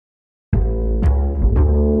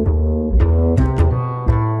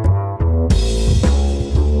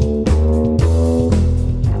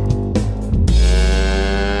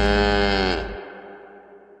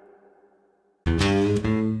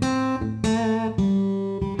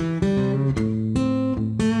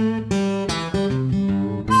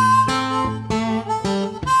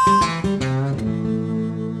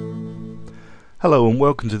Hello and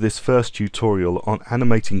welcome to this first tutorial on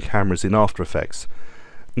animating cameras in After Effects.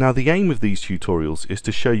 Now the aim of these tutorials is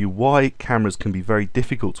to show you why cameras can be very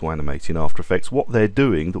difficult to animate in After Effects, what they're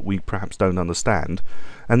doing that we perhaps don't understand,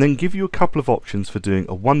 and then give you a couple of options for doing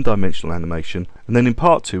a one-dimensional animation. And then in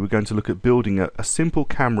part 2 we're going to look at building a simple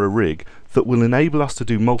camera rig that will enable us to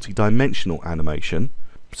do multi-dimensional animation,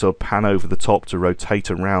 so pan over the top to rotate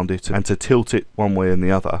around it and to tilt it one way and the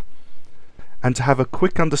other, and to have a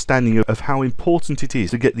quick understanding of how important it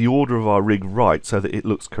is to get the order of our rig right so that it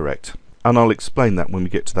looks correct. And I'll explain that when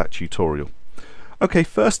we get to that tutorial. Okay,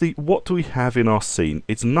 firstly, what do we have in our scene?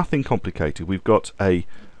 It's nothing complicated. We've got a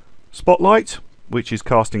spotlight, which is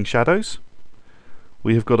casting shadows.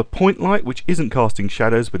 We have got a point light, which isn't casting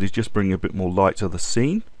shadows, but is just bringing a bit more light to the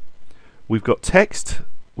scene. We've got text,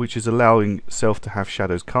 which is allowing self to have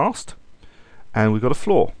shadows cast. And we've got a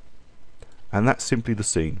floor. And that's simply the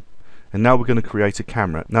scene. And now we're going to create a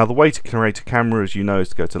camera. Now the way to create a camera, as you know, is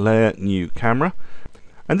to go to Layer, New, Camera.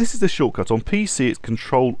 And this is the shortcut. On PC it's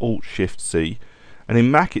Control-Alt-Shift-C, and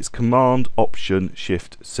in Mac it's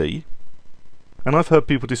Command-Option-Shift-C. And I've heard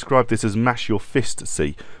people describe this as mash your fist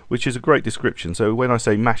C, which is a great description. So when I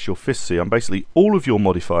say mash your fist C, I'm basically all of your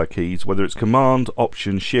modifier keys, whether it's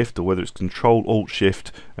Command-Option-Shift or whether it's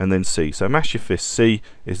Control-Alt-Shift and then C. So mash your fist C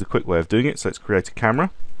is the quick way of doing it. So let's create a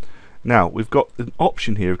camera. Now we've got an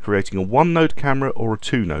option here of creating a 1-node camera or a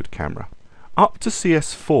 2-node camera. Up to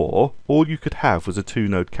CS4 all you could have was a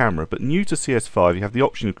 2-node camera, but new to CS5 you have the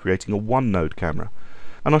option of creating a 1-node camera.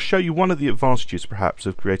 And I'll show you one of the advantages perhaps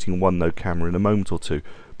of creating a 1-node camera in a moment or two.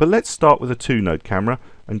 But let's start with a 2-node camera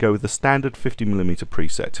and go with the standard 50mm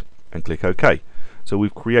preset and click OK. So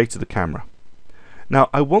we've created a camera. Now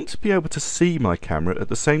I want to be able to see my camera at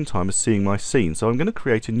the same time as seeing my scene, so I'm going to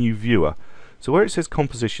create a new viewer. So where it says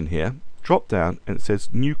composition here, drop down and it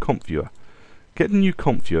says new comp viewer. Get a new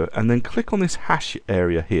comp viewer and then click on this hash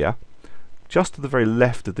area here, just to the very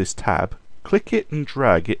left of this tab. Click it and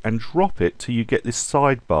drag it and drop it till you get this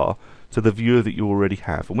sidebar to the viewer that you already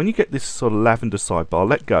have. And when you get this sort of lavender sidebar,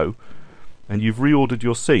 let go and you've reordered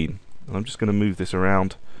your scene. And I'm just going to move this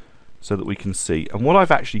around so that we can see. And what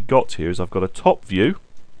I've actually got here is I've got a top view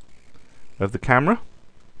of the camera.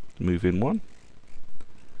 Move in one.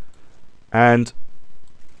 And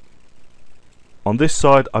on this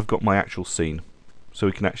side I've got my actual scene, so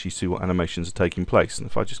we can actually see what animations are taking place. And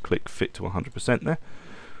if I just click fit to 100% there.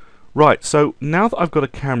 Right, so now that I've got a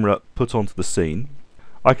camera put onto the scene,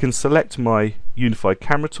 I can select my unified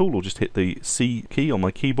camera tool or just hit the C key on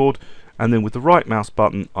my keyboard, and then with the right mouse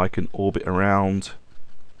button I can orbit around.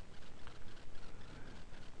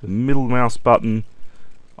 The middle mouse button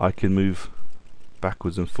I can move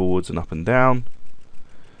backwards and forwards and up and down.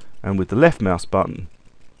 And with the left mouse button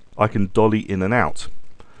I can dolly in and out.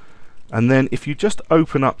 And then if you just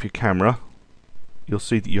open up your camera, you'll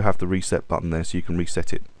see that you have the reset button there, so you can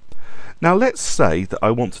reset it. Now let's say that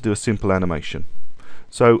I want to do a simple animation.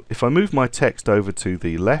 So if I move my text over to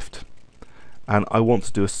the left and I want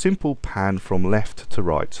to do a simple pan from left to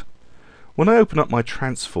right. When I open up my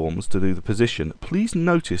transforms to do the position, please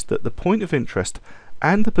notice that the point of interest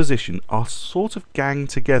and the position are sort of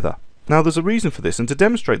ganged together. Now there's a reason for this, and to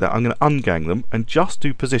demonstrate that I'm going to ungang them and just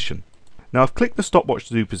do position. Now I've clicked the stopwatch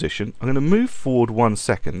to do position. I'm going to move forward 1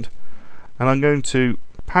 second and I'm going to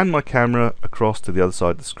pan my camera across to the other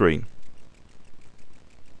side of the screen.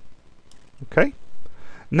 Okay.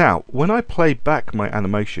 Now when I play back my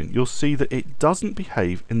animation you'll see that it doesn't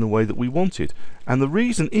behave in the way that we wanted, and the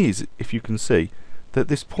reason is, if you can see, that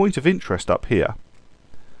this point of interest up here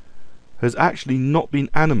has actually not been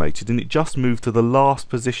animated and it just moved to the last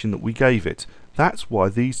position that we gave it. That's why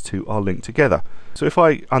these two are linked together. So if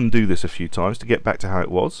I undo this a few times to get back to how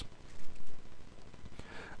it was,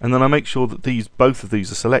 and then I make sure that both of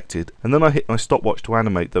these are selected, and then I hit my stopwatch to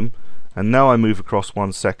animate them, and now I move across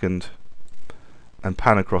 1 second and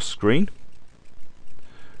pan across screen,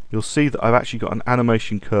 you'll see that I've actually got an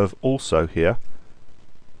animation curve also here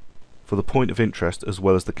for the point of interest as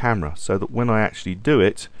well as the camera, so that when I actually do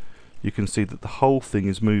it you can see that the whole thing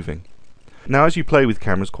is moving. Now as you play with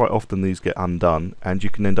cameras quite often these get undone and you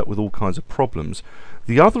can end up with all kinds of problems.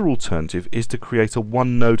 The other alternative is to create a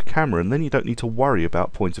 1-node camera, and then you don't need to worry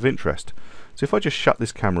about point of interest. So if I just shut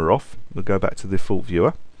this camera off, we'll go back to the default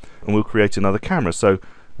viewer and we'll create another camera. So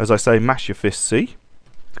as I say, mash your fist C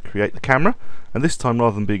to create the camera, and this time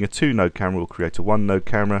rather than being a 2-node camera we'll create a 1-node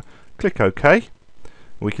camera. Click OK.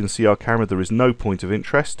 We can see our camera, there is no point of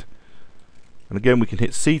interest. And again we can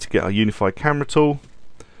hit C to get our unified camera tool,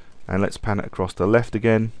 and let's pan it across to the left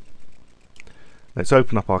again. Let's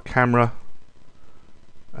open up our camera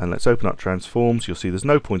and let's open up transforms. You'll see there's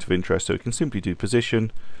no point of interest, so we can simply do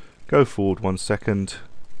position, go forward 1 second,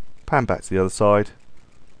 pan back to the other side,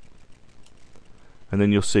 and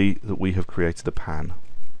then you'll see that we have created a pan.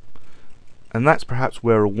 And that's perhaps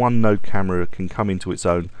where a one node camera can come into its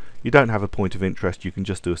own. You don't have a point of interest, you can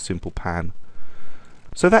just do a simple pan.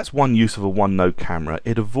 So that's one use of a one node camera.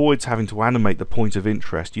 It avoids having to animate the point of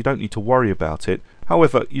interest. You don't need to worry about it.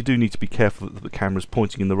 However, you do need to be careful that the camera is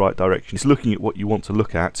pointing in the right direction. It's looking at what you want to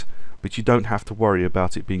look at, but you don't have to worry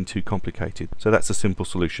about it being too complicated. So that's a simple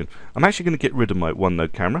solution. I'm actually going to get rid of my one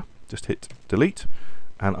node camera. Just hit delete,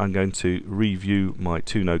 and I'm going to review my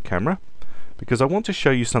two node camera because I want to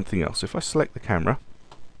show you something else. If I select the camera,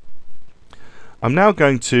 I'm now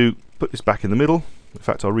going to put this back in the middle. In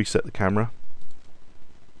fact, I'll reset the camera,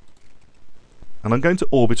 and I'm going to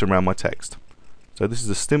orbit around my text. So this is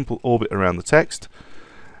a simple orbit around the text,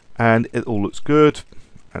 and it all looks good.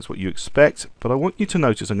 That's what you expect, but I want you to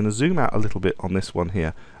notice, I'm going to zoom out a little bit on this one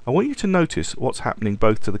here. I want you to notice what's happening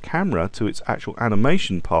both to the camera, to its actual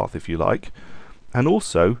animation path if you like, and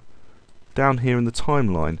also down here in the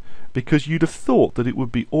timeline, because you'd have thought that it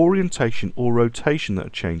would be orientation or rotation that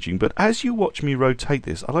are changing, but as you watch me rotate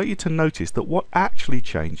this, I'd like you to notice that what actually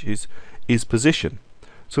changes is position.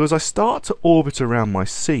 So as I start to orbit around my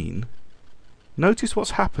scene, notice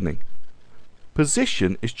what's happening.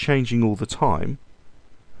 Position is changing all the time,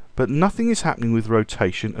 but nothing is happening with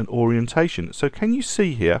rotation and orientation. So can you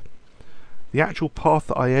see here, the actual path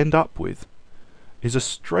that I end up with is a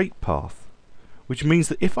straight path, which means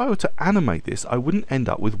that if I were to animate this, I wouldn't end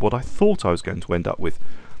up with what I thought I was going to end up with.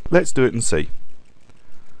 Let's do it and see.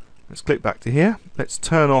 Let's click back to here. Let's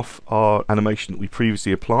turn off our animation that we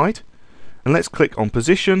previously applied, and let's click on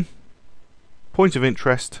position, point of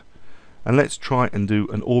interest, and let's try and do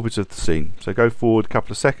an orbit of the scene. So go forward a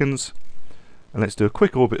couple of seconds, and let's do a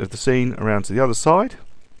quick orbit of the scene around to the other side,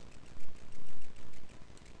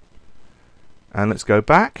 and let's go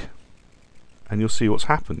back, and you'll see what's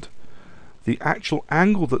happened. The actual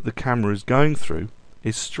angle that the camera is going through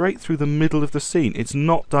is straight through the middle of the scene. It's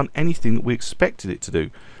not done anything that we expected it to do,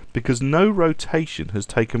 because no rotation has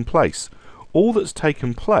taken place. All that's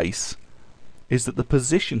taken place is that the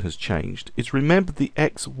position has changed. It's remembered the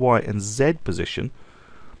X, Y and Z position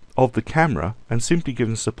of the camera and simply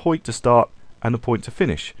given us a point to start and a point to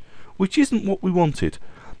finish, which isn't what we wanted.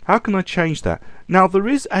 How can I change that? Now there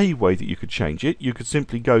is a way that you could change it. You could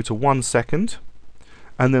simply go to 1 second,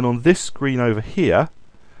 and then on this screen over here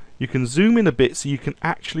you can zoom in a bit so you can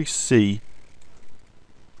actually see,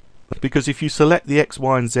 because if you select the X,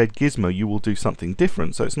 Y and Z gizmo you will do something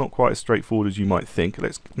different, so it's not quite as straightforward as you might think.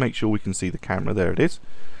 Let's make sure we can see the camera. There it is.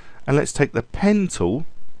 And let's take the pen tool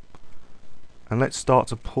and let's start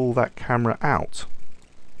to pull that camera out.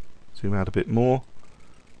 Zoom out a bit more,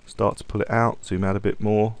 start to pull it out, zoom out a bit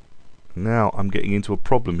more. Now I'm getting into a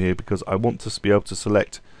problem here because I want to be able to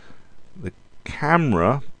select the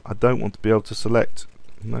camera. I don't want to be able to select,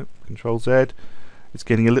 no, Control Z. It's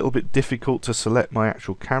getting a little bit difficult to select my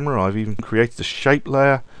actual camera. I've even created a shape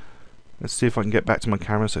layer. Let's see if I can get back to my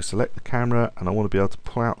camera. So select the camera, and I want to be able to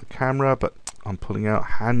pull out the camera, but I'm pulling out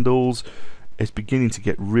handles. It's beginning to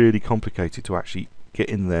get really complicated to actually get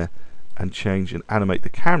in there and change and animate the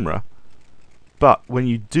camera. But when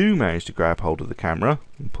you do manage to grab hold of the camera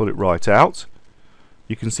and pull it right out,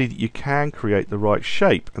 you can see that you can create the right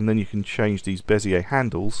shape, and then you can change these Bezier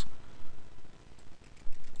handles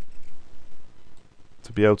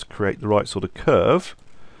to be able to create the right sort of curve.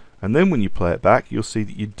 And then when you play it back, you'll see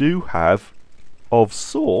that you do have, of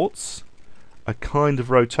sorts, a kind of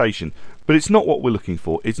rotation, but it's not what we're looking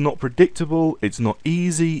for. It's not predictable, it's not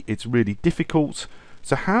easy, it's really difficult.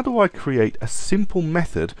 So how do I create a simple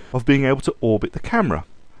method of being able to orbit the camera?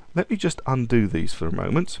 Let me just undo these for a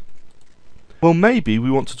moment. Well, maybe we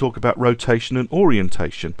want to talk about rotation and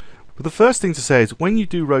orientation. But the first thing to say is when you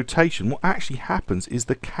do rotation, what actually happens is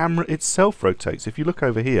the camera itself rotates. If you look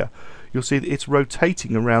over here, you'll see that it's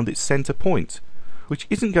rotating around its center point, which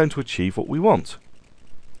isn't going to achieve what we want.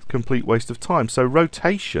 Complete waste of time. So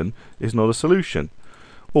rotation is not a solution.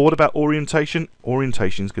 Well, what about orientation?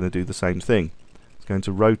 Orientation is going to do the same thing. It's going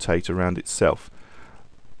to rotate around itself.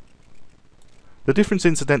 The difference,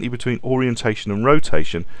 incidentally, between orientation and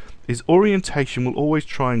rotation is orientation will always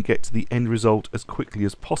try and get to the end result as quickly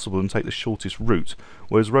as possible and take the shortest route,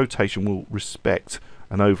 whereas rotation will respect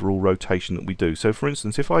an overall rotation that we do. So for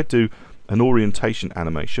instance, if I do an orientation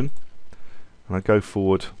animation and I go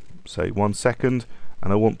forward, say 1 second,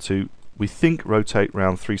 and I want to, we think, rotate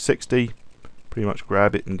around 360, pretty much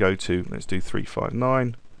grab it and go to, let's do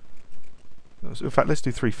 359. In fact, let's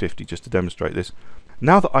do 350 just to demonstrate this.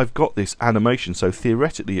 Now that I've got this animation, so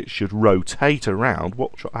theoretically it should rotate around,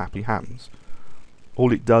 what actually happens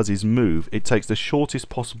all it does is move. It takes the shortest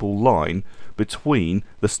possible line between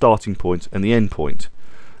the starting point and the end point.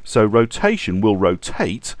 So rotation will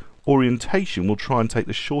rotate, orientation will try and take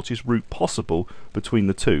the shortest route possible between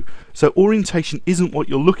the two. So orientation isn't what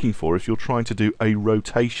you're looking for if you're trying to do a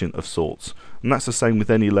rotation of sorts, and that's the same with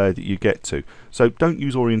any layer that you get to. So don't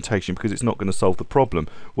use orientation because it's not going to solve the problem.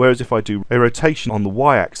 Whereas if I do a rotation on the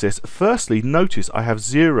y-axis, firstly notice I have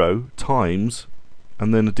 0 times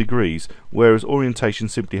and then the degrees, whereas orientation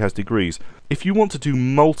simply has degrees. If you want to do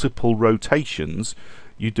multiple rotations,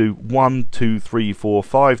 you do 1, 2, 3, 4,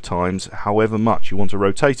 5 times however much you want to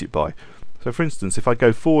rotate it by. So for instance, if I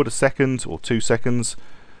go forward a second or 2 seconds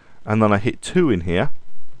and then I hit 2 in here,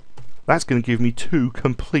 that's going to give me 2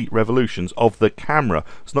 complete revolutions of the camera.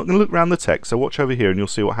 It's not going to look around the text, so watch over here and you'll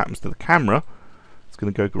see what happens to the camera. It's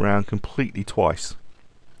going to go around completely twice.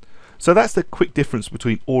 So that's the quick difference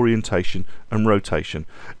between orientation and rotation.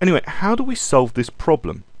 Anyway, how do we solve this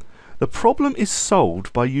problem? The problem is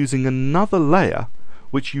solved by using another layer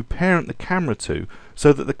which you parent the camera to,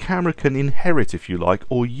 so that the camera can inherit, if you like,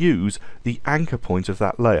 or use the anchor point of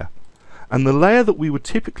that layer. And the layer that we would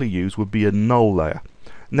typically use would be a null layer.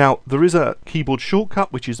 Now, there is a keyboard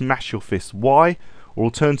shortcut which is mash your fist Y, or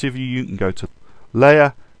alternatively you can go to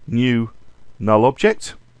Layer, New, Null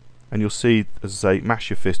Object, and you'll see, as I say, mash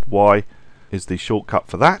your fist Y is the shortcut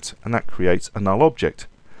for that, and that creates a null object.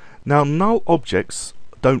 Now, null objects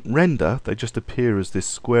don't render, they just appear as this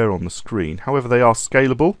square on the screen. However, they are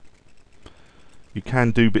scalable. You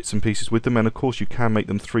can do bits and pieces with them, and of course you can make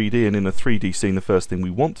them 3D, and in a 3D scene the first thing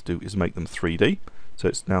we want to do is make them 3D. So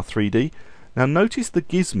it's now 3D. Now notice the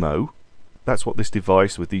gizmo, that's what this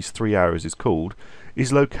device with these 3 arrows is called,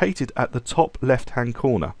 is located at the top left hand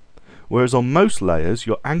corner. Whereas on most layers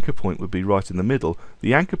your anchor point would be right in the middle.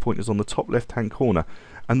 The anchor point is on the top left hand corner.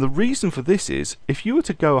 And the reason for this is, if you were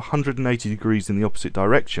to go 180 degrees in the opposite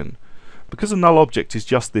direction, because a null object is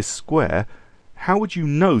just this square, how would you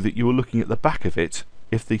know that you were looking at the back of it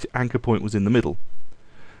if the anchor point was in the middle?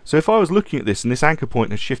 So if I was looking at this and this anchor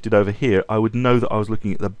point has shifted over here, I would know that I was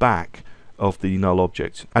looking at the back of the null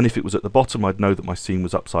object. And if it was at the bottom, I'd know that my scene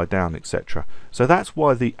was upside down, etc. So that's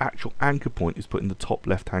why the actual anchor point is put in the top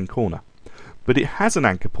left hand corner. But it has an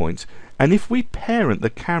anchor point, and if we parent the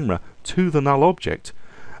camera to the null object,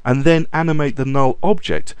 and then animate the null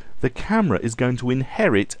object, the camera is going to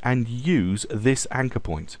inherit and use this anchor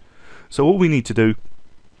point. So all we need to do,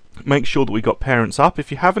 make sure that we got parents up. If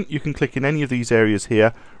you haven't, you can click in any of these areas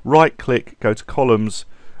here, right click, go to columns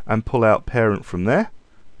and pull out parent from there.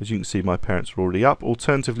 As you can see, my parents are already up.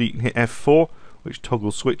 Alternatively, you can hit F4, which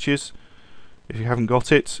toggles switches. If you haven't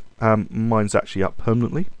got it, mine's actually up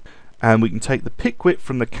permanently. And we can take the pick whip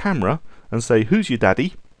from the camera and say, who's your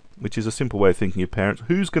daddy? Which is a simple way of thinking of parents.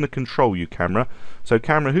 Who's going to control you, camera? So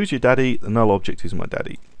camera, who's your daddy? The null object is my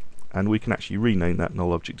daddy. And we can actually rename that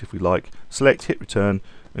null object if we like. Select, hit return,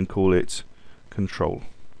 and call it control.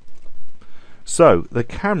 So the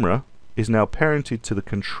camera is now parented to the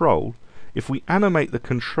control. If we animate the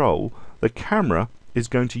control, the camera is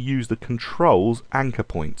going to use the control's anchor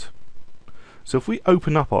point. So if we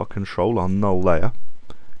open up our control, our null layer,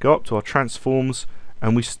 go up to our transforms,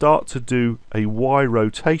 and we start to do a Y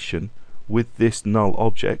rotation with this null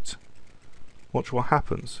object, watch what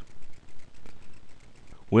happens.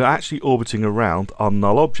 We're actually orbiting around our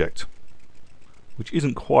null object, which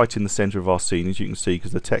isn't quite in the center of our scene, as you can see,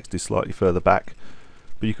 because the text is slightly further back,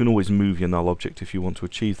 but you can always move your null object if you want to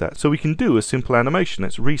achieve that. So we can do a simple animation.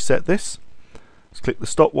 Let's reset this. Let's click the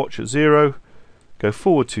stopwatch at 0, go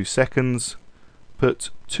forward 2 seconds, put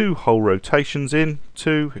 2 whole rotations in,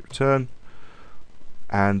 2, hit return,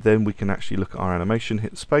 and then we can actually look at our animation,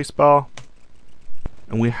 hit the space bar,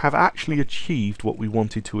 and we have actually achieved what we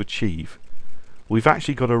wanted to achieve. We've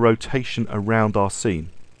actually got a rotation around our scene.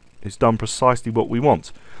 It's done precisely what we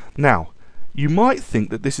want. Now, you might think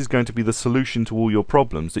that this is going to be the solution to all your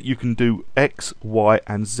problems, that you can do X, Y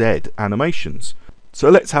and Z animations. So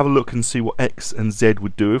let's have a look and see what X and Z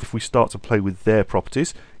would do if we start to play with their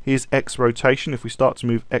properties. Here's X rotation. If we start to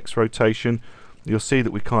move X rotation, you'll see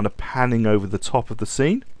that we're kind of panning over the top of the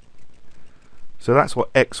scene. So that's what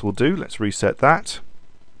X will do. Let's reset that.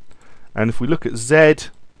 And if we look at Z,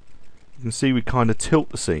 you can see we kind of tilt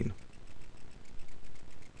the scene.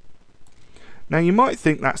 Now you might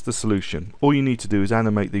think that's the solution. All you need to do is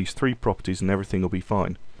animate these 3 properties and everything will be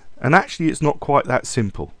fine. And actually it's not quite that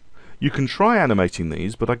simple. You can try animating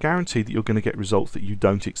these, but I guarantee that you're going to get results that you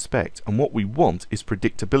don't expect. And what we want is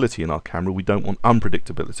predictability in our camera. We don't want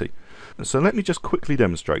unpredictability. So let me just quickly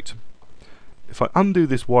demonstrate. If I undo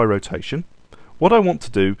this Y rotation, what I want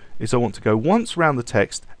to do is I want to go once around the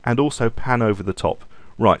text and also pan over the top.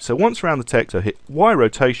 Right, so once around the text, I hit Y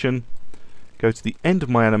rotation, go to the end of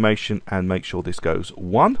my animation and make sure this goes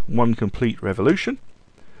one complete revolution.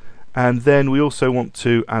 And then we also want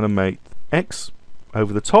to animate X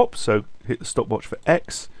over the top, so hit the stopwatch for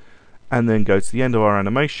X, and then go to the end of our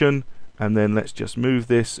animation, and then let's just move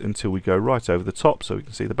this until we go right over the top so we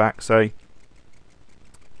can see the back, say.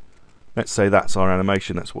 Let's say that's our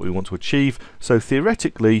animation, that's what we want to achieve. So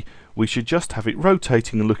theoretically, we should just have it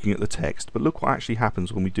rotating and looking at the text, but look what actually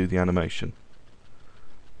happens when we do the animation.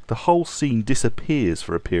 The whole scene disappears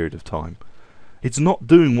for a period of time. It's not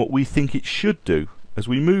doing what we think it should do. As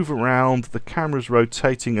we move around, the camera's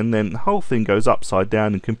rotating, and then the whole thing goes upside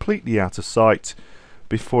down and completely out of sight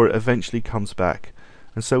before it eventually comes back.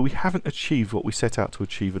 And so we haven't achieved what we set out to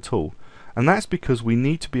achieve at all. And that's because we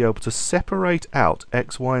need to be able to separate out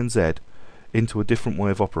X, Y and Z into a different way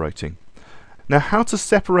of operating. Now, how to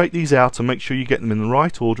separate these out and make sure you get them in the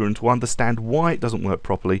right order and to understand why it doesn't work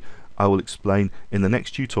properly, I will explain in the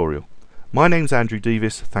next tutorial. My name's Andrew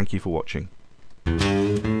Devis, thank you for watching.